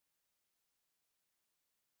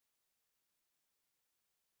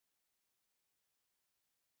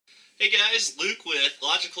Hey guys, Luke with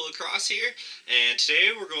Lacrosse here, and today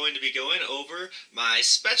we're going to be going over my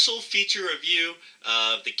special feature review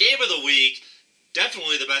of the game of the week.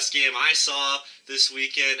 Definitely the best game I saw this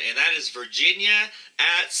weekend, and that is Virginia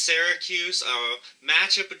at Syracuse, a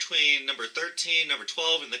matchup between number 13, number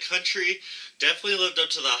 12 in the country. Definitely lived up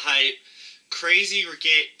to the hype. Crazy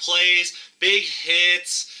plays, big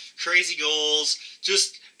hits, crazy goals,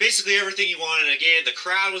 just basically everything you want in a game. The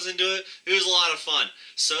crowd was into it. It was a lot of fun.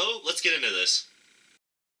 So, let's get into this.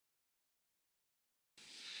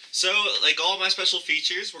 So, like all my special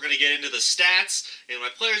features, we're going to get into the stats and my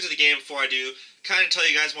players of the game before I do kind of tell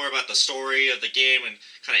you guys more about the story of the game and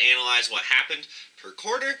kind of analyze what happened per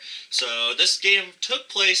quarter. So, this game took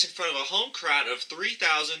place in front of a home crowd of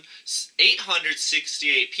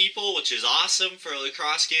 3,868 people, which is awesome for a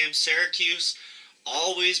lacrosse game. Syracuse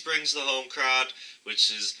always brings the home crowd,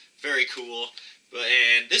 which is very cool.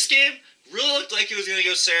 And this game really looked like it was going to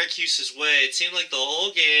go Syracuse's way. It seemed like the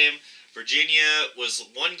whole game, Virginia was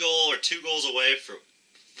 1 goal or 2 goals away from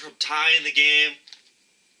tying the game,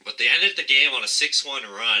 but they ended the game on a 6-1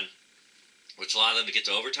 run, which allowed them to get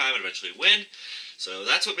to overtime and eventually win. So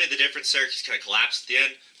that's what made the difference. Syracuse kind of collapsed at the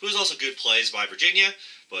end. It was also good plays by Virginia,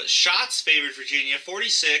 but shots favored Virginia,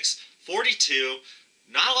 46-42.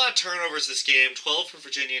 Not a lot of turnovers this game, 12 for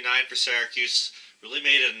Virginia, 9 for Syracuse. Really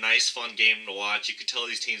made it a nice, fun game to watch. You could tell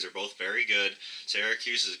these teams are both very good.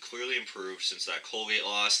 Syracuse has clearly improved since that Colgate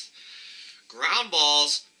loss. Ground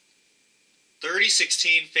balls,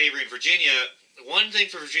 30-16 favoring Virginia. One thing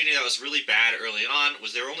for Virginia that was really bad early on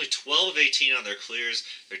was they were only 12 of 18 on their clears.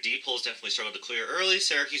 Their deep holes definitely struggled to clear early.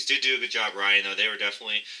 Syracuse did do a good job riding, though. They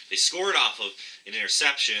scored off of an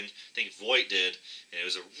interception. I think Voigt did, and it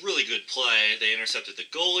was a really good play. They intercepted the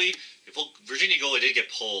goalie. Virginia goalie did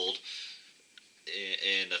get pulled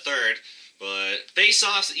in the third, but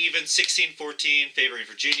face-offs even 16-14 favoring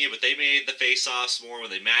Virginia, but they made the face-offs more when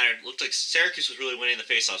they mattered. It looked like Syracuse was really winning the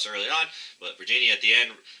face-offs early on, but Virginia at the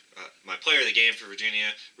end, my player of the game for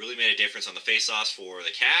Virginia, really made a difference on the face-offs for the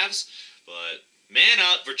Cavs. But man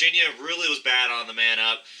up, Virginia really was bad on the man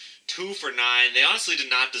up. 2 for 9. They honestly did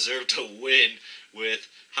not deserve to win with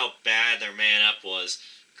how bad their man up was.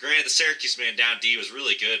 Granted, the Syracuse man down D was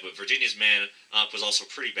really good, but Virginia's man up was also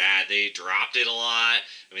pretty bad. They dropped it a lot.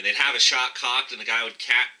 I mean, they'd have a shot cocked, and the guy would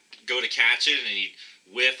go to catch it, and he'd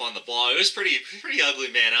whiff on the ball. It was pretty ugly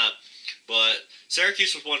man up. But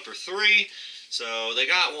Syracuse was 1 for 3, so they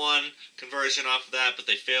got 1 conversion off of that, but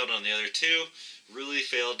they failed on the other 2. Really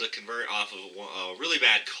failed to convert off of a really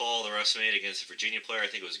bad call the refs made against a Virginia player. I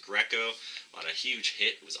think it was Greco on a huge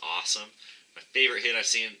hit. It was awesome. My favorite hit I've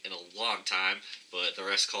seen in a long time, but the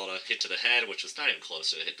rest called a hit to the head, which was not even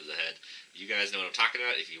close to a hit to the head. You guys know what I'm talking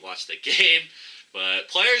about if you watch the game. But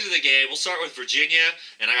players of the game, we'll start with Virginia,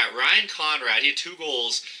 and I got Ryan Conrad. He had 2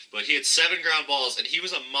 goals, but he had 7 ground balls, and he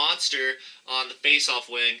was a monster on the face-off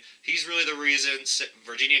wing. He's really the reason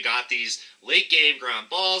Virginia got these late-game ground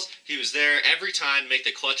balls. He was there every time to make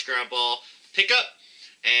the clutch ground ball pickup.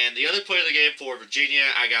 And the other player of the game for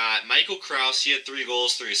Virginia, I got Michael Krause. He had 3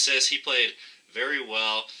 goals, 3 assists. He played very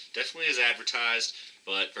well, definitely as advertised.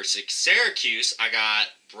 But for Syracuse, I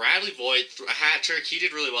got Bradley Voigt, a hat trick. He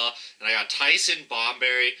did really well. And I got Tyson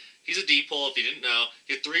Bomberry. He's a deep hole, if you didn't know.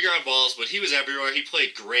 He had 3 ground balls, but he was everywhere. He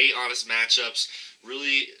played great on his matchups.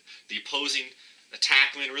 Really, the opposing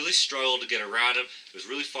attackman really struggled to get around him. It was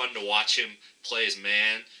really fun to watch him play his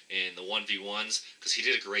man in the 1v1s because he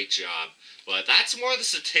did a great job. But that's more of the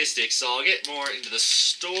statistics, so I'll get more into the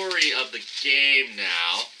story of the game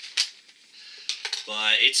now.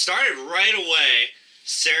 But it started right away.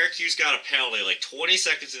 Syracuse got a penalty like 20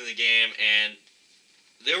 seconds into the game, and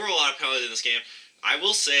there were a lot of penalties in this game. I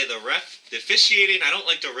will say the officiating, I don't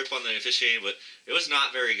like to rip on the officiating, but it was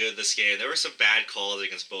not very good this game. There were some bad calls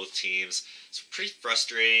against both teams. It's pretty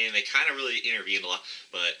frustrating. They kind of really intervened a lot,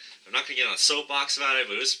 but I'm not going to get on a soapbox about it,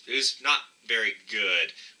 but it was not very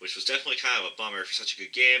good, which was definitely kind of a bummer for such a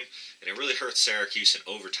good game, and it really hurt Syracuse in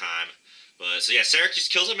overtime. But, so yeah, Syracuse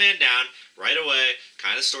kills a man down right away.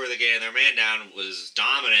 Kind of story of the game. Their man down was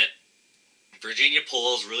dominant. Virginia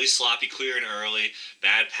pulls, really sloppy clearing early.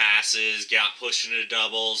 Bad passes, got pushed into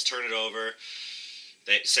doubles, turn it over.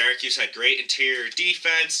 Syracuse had great interior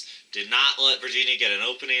defense. Did not let Virginia get an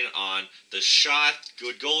opening on the shot.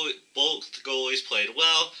 Good goal. Both goalies played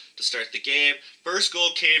well to start the game. First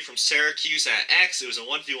goal came from Syracuse at X. It was a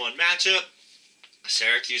 1v1 matchup. A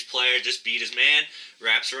Syracuse player just beat his man,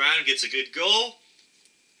 wraps around, gets a good goal.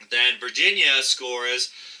 Then Virginia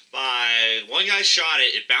scores by one guy shot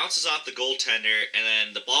it. It bounces off the goaltender, and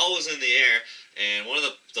then the ball was in the air. and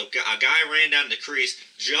a guy ran down the crease,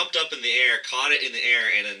 jumped up in the air, caught it in the air,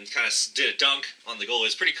 and then kind of did a dunk on the goal. It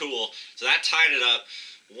was pretty cool. So that tied it up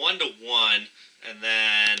 1-1, and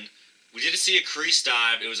then we did see a crease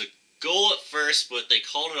dive. It was a goal at first, but they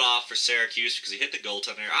called it off for Syracuse because he hit the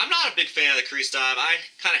goaltender. I'm not a big fan of the crease dive. I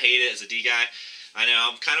kind of hate it as a D guy. I know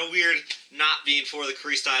I'm kind of weird not being for the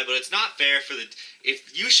crease dive, but it's not fair for the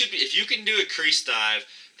if you can do a crease dive,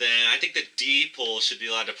 then I think the D pole should be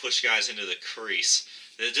allowed to push guys into the crease,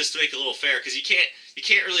 just to make it a little fair, because you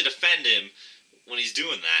can't really defend him when he's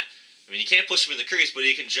doing that. I mean, you can't push him in the crease, but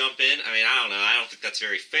he can jump in. I mean, I don't know. I don't think that's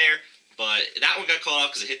very fair. But that one got called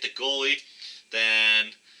off because it hit the goalie.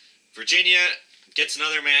 Then Virginia gets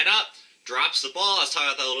another man up, drops the ball. I was talking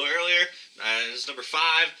about that a little earlier. It's number 5.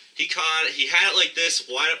 He had it like this,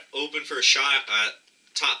 wide open for a shot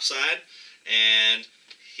top side, and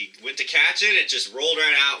he went to catch it. It just rolled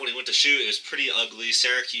right out when he went to shoot. It was pretty ugly.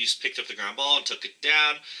 Syracuse picked up the ground ball and took it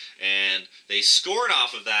down, and they scored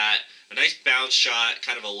off of that. A nice bounce shot,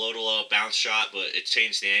 kind of a low-to-low bounce shot, but it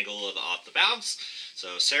changed the angle off the bounce.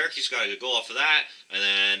 So Syracuse got a good goal off of that. And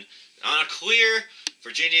then on a clear,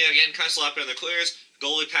 Virginia, again, kind of sloppy on the clears.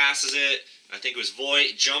 Goalie passes it. I think it was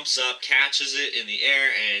Voigt, jumps up, catches it in the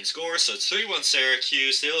air, and scores. So it's 3-1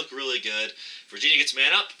 Syracuse. They look really good. Virginia gets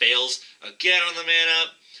man up, fails again on the man up.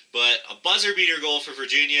 But a buzzer beater goal for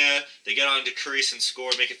Virginia. They get on to crease and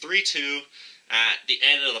score, make it 3-2 at the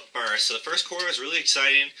end of the first. So the first quarter was really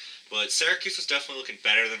exciting. But Syracuse was definitely looking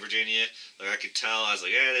better than Virginia. Like, I could tell. I was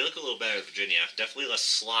like, yeah, they look a little better than Virginia. Definitely less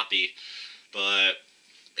sloppy. But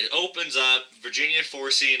it opens up Virginia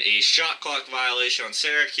forcing a shot clock violation on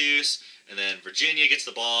Syracuse. And then Virginia gets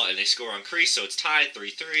the ball, and they score on crease. So it's tied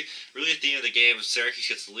 3-3. Really at the end of the game, Syracuse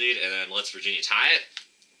gets the lead, and then lets Virginia tie it.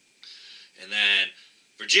 And then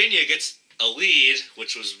Virginia gets a lead,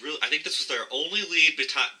 which was really, I think this was their only lead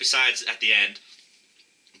besides at the end.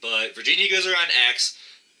 But Virginia goes around X.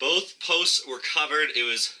 Both posts were covered. It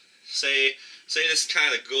was, say this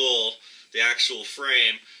kind of goal, the actual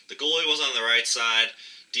frame. The goalie was on the right side.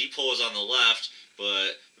 D-pole was on the left.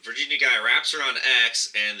 But the Virginia guy wraps around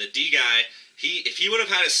X, and the D guy, if he would have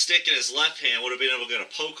had his stick in his left hand, would have been able to get a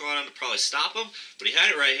poke on him to probably stop him. But he had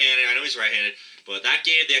it right-handed. I know he's right-handed. But that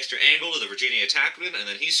gave the extra angle to the Virginia attackman, and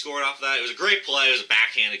then he scored off of that. It was a great play. It was a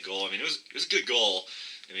backhanded goal. I mean, it was a good goal.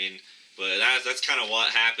 I mean, but that's kind of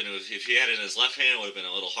what happened. If he had it in his left hand, it would have been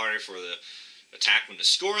a little harder for the attackman to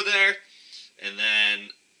score there. And then,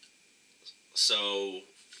 so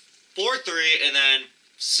 4-3, and then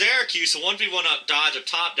Syracuse, a 1v1 up dodge up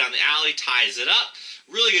top down the alley, ties it up.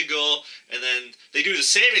 Really good goal. And then they do the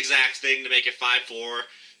same exact thing to make it 5-4.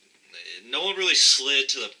 No one really slid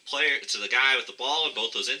to the guy with the ball in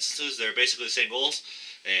both those instances. They're basically the same goals.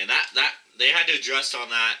 And that they had to adjust on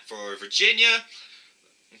that for Virginia.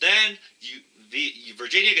 Then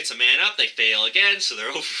Virginia gets a man up. They fail again, so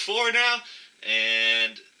they're 0-4 now.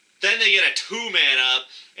 And then they get a 2-man up,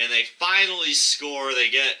 and they finally score. They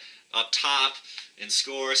get up top and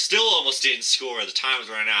score. Still almost didn't score. The time was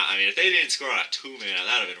running out. I mean, if they didn't score on a 2-man,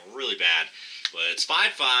 that would have been really bad. But it's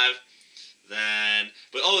 5-5.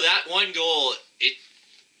 That one goal,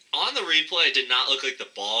 on the replay, it did not look like the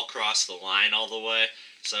ball crossed the line all the way.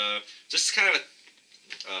 So just kind of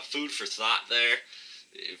a food for thought there.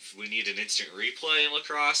 If we need an instant replay in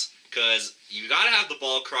lacrosse, because you got to have the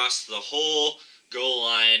ball cross the whole goal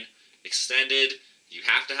line extended. You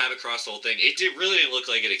have to have it cross the whole thing. It really didn't look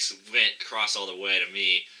like it went across all the way to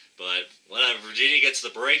me, but whatever. Virginia gets the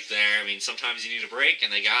break there. I mean, sometimes you need a break,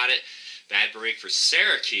 and they got it. Bad break for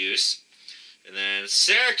Syracuse. And then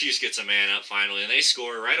Syracuse gets a man up finally, and they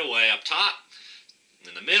score right away up top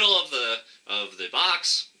in the middle of the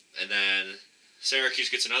box. And then Syracuse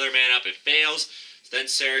gets another man up. It fails. Then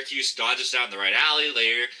Syracuse dodges down the right alley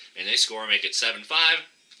later, and they score, make it 7-5.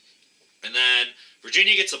 And then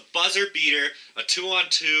Virginia gets a buzzer beater, a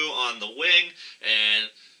 2-on-2 on the wing, and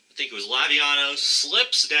I think it was Laviano,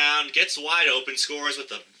 slips down, gets wide open, scores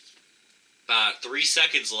with about 3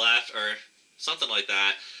 seconds left, or something like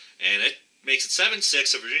that, and it makes it 7-6,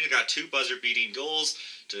 so Virginia got 2 buzzer-beating goals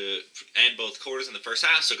to end both quarters in the first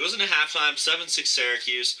half. So it goes into halftime, 7-6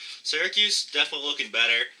 Syracuse. Syracuse definitely looking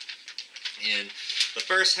better. In the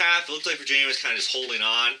first half, it looked like Virginia was kind of just holding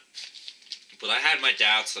on, but I had my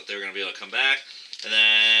doubts that they were going to be able to come back. And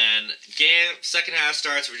then second half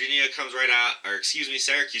starts, Syracuse comes right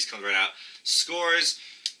out, scores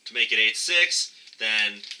to make it 8-6.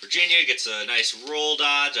 Then Virginia gets a nice roll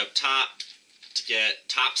dodge up top to get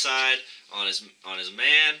topside on his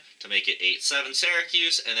man to make it 8-7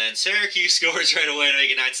 Syracuse, and then Syracuse scores right away to make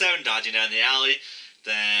it 9-7, dodging down the alley.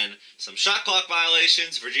 Then some shot clock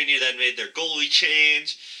violations. Virginia then made their goalie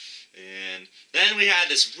change, And then we had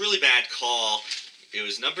this really bad call. It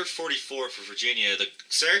was number 44 for Virginia. The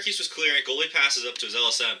Syracuse was clearing. Goalie passes up to his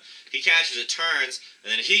LSM. He catches it, turns,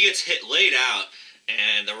 and then he gets hit laid out.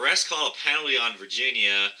 And the refs called a penalty on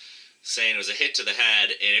Virginia, saying it was a hit to the head.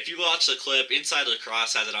 And if you watch the clip, Inside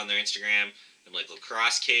Lacrosse has it on their Instagram, and like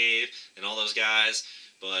Lacrosse Cave and all those guys.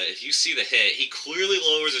 But if you see the hit, he clearly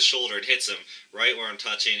lowers his shoulder and hits him right where I'm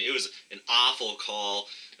touching. It was an awful call.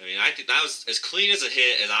 I mean, I think that was as clean as a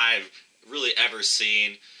hit as I've really ever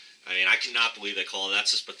seen. I mean, I cannot believe they called it.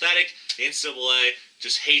 That's just pathetic. The NCAA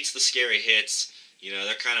just hates the scary hits. You know,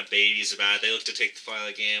 they're kind of babies about it. They look to take the final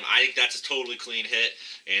of the game. I think that's a totally clean hit,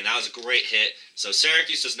 and that was a great hit. So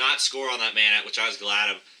Syracuse does not score on that man up, which I was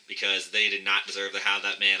glad of, because they did not deserve to have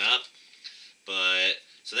that man up. But,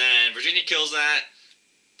 so then Virginia kills that.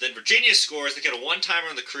 Then Virginia scores. They get a one-timer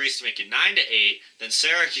on the crease to make it 9-8. Then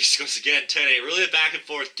Syracuse scores again, 10-8. Really a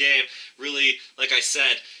back-and-forth game. Really, like I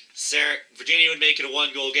said, Virginia would make it a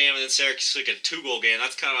one-goal game, and then Syracuse would get a two-goal game.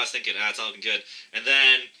 That's kind of what I was thinking. That's not looking good. And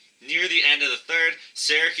then near the end of the third,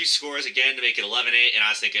 Syracuse scores again to make it 11-8, and I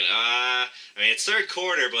was thinking, I mean, it's third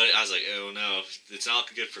quarter, but I was like, oh no, it's not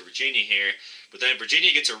looking good for Virginia here. But then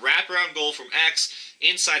Virginia gets a wraparound goal from X,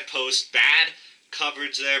 inside post, bad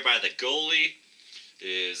coverage there by the goalie.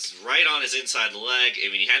 Is right on his inside leg. I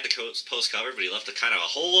mean, he had the post covered, but he left a kind of a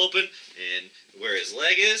hole open, and where his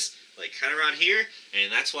leg is, like kind of around here,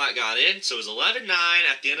 and that's why it got in. So it was 11-9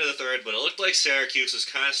 at the end of the third, but it looked like Syracuse was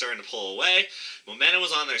kind of starting to pull away. Momentum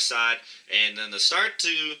was on their side, and then the start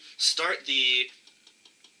the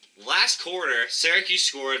last quarter, Syracuse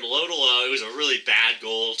scored low to low. It was a really bad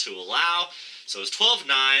goal to allow. So it was 12-9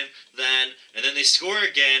 then, and then they score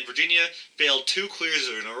again. Virginia failed two clears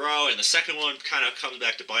in a row, and the second one kind of comes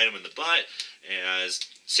back to bite them in the butt, as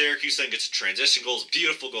Syracuse then gets a transition goal. It's a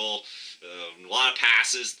beautiful goal, a lot of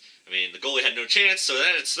passes. I mean, the goalie had no chance, so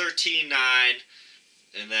then it's 13-9,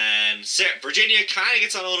 and then Virginia kind of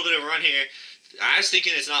gets on a little bit of a run here. I was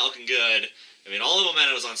thinking it's not looking good. I mean, all the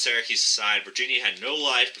momentum was on Syracuse's side. Virginia had no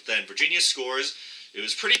life, but then Virginia scores. It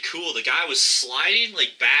was pretty cool. The guy was sliding,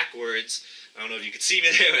 like, backwards. I don't know if you could see me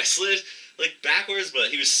there. I slid, like, backwards,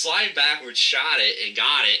 but he was sliding backwards, shot it, and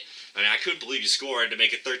got it. I mean, I couldn't believe he scored to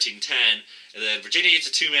make it 13-10. And then Virginia gets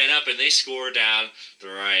a two-man up, and they score down the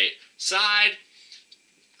right side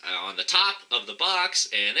on the top of the box,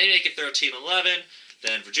 and they make it 13-11.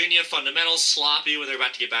 Then Virginia, fundamentals, sloppy when they're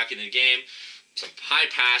about to get back into the game. Some high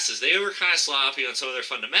passes. They were kind of sloppy on some of their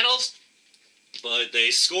fundamentals, but they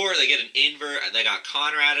score. They get an invert. They got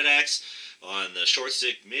Conrad at X on the short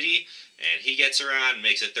stick midi, and he gets around and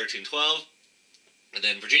makes it 13-12. And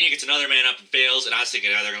then Virginia gets another man up and fails, and I was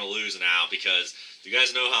thinking, oh, they're going to lose now, because you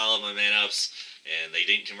guys know how I love my man ups, and they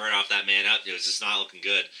didn't convert off that man up. It was just not looking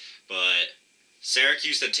good. But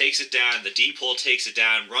Syracuse then takes it down. The deep hole takes it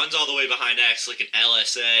down, runs all the way behind X like an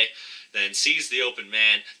LSA, then sees the open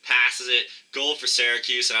man, passes it, goal for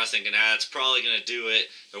Syracuse, and I was thinking, that's probably going to do it.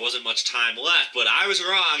 There wasn't much time left, but I was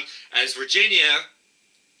wrong, as Virginia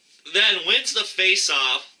then wins the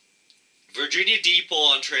face-off. Virginia deep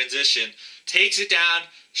hole on transition, takes it down,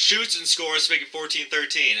 shoots and scores to make it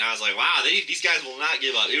 14-13. And I was like, wow, these guys will not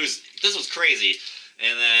give up. This was crazy.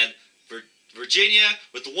 And then Virginia,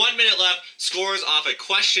 with 1 minute left, scores off a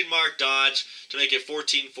question mark dodge to make it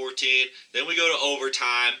 14-14. Then we go to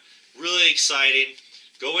overtime. Really exciting.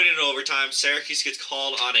 Going into overtime, Syracuse gets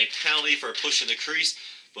called on a penalty for pushing the crease,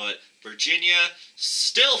 but Virginia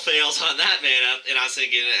still fails on that man up, and I was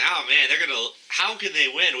thinking, oh man, how can they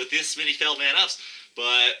win with this many failed man ups?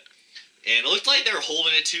 And it looked like they were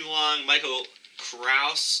holding it too long. Michael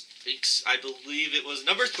Kraus, I believe it was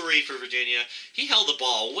number 3 for Virginia, he held the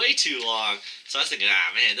ball way too long. So I was thinking,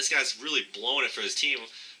 man, this guy's really blowing it for his team.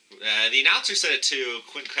 The announcer said it too,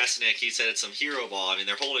 Quinn Kresnick, he said it's some hero ball. I mean,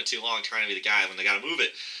 they're holding it too long, trying to be the guy when they got to move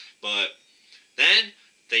it. But then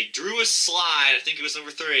they drew a slide, I think it was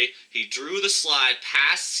number 3. He drew the slide,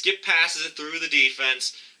 skip passes it through the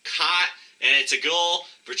defense, caught, and it's a goal.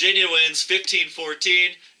 Virginia wins 15-14.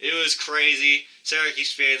 It was crazy.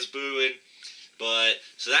 Syracuse fans booing. But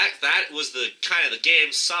so that was the kind of the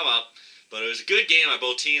game sum up. But it was a good game on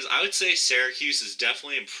both teams. I would say Syracuse has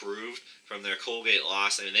definitely improved from their Colgate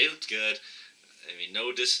loss. I mean, they looked good. I mean,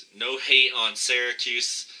 no hate on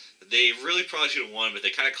Syracuse. They really probably should have won, but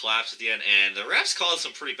they kind of collapsed at the end. And the refs called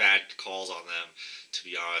some pretty bad calls on them, to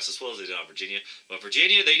be honest, as well as they did on Virginia. But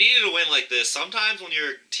Virginia, they needed a win like this. Sometimes when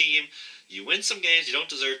you're a team, you win some games you don't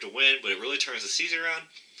deserve to win, but it really turns the season around.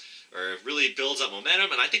 or really builds up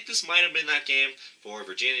momentum, and I think this might have been that game for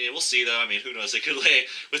Virginia. We'll see, though. I mean, who knows? They could lay,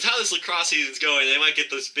 with how this lacrosse season's going, they might get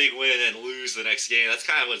this big win and then lose the next game. That's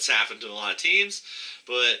kind of what's happened to a lot of teams.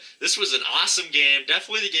 But this was an awesome game,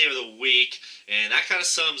 definitely the game of the week, and that kind of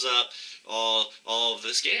sums up all of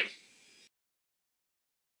this game.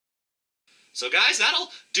 So guys,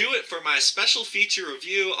 that'll do it for my special feature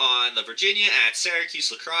review on the Virginia at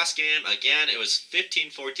Syracuse lacrosse game. Again, it was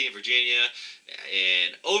 15-14 Virginia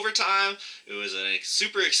in overtime. It was a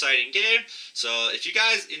super exciting game. So if you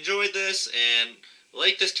guys enjoyed this and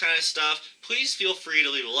like this kind of stuff, please feel free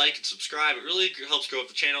to leave a like and subscribe. It really helps grow up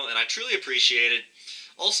the channel, and I truly appreciate it.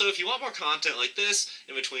 Also, if you want more content like this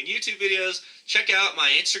in between YouTube videos, check out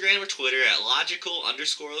my Instagram or Twitter at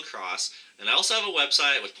logical_lacrosse. And I also have a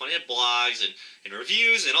website with plenty of blogs and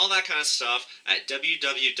reviews and all that kind of stuff at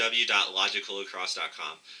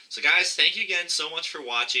www.logicallacrosse.com. So guys, thank you again so much for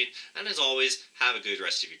watching, and as always, have a good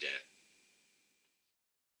rest of your day.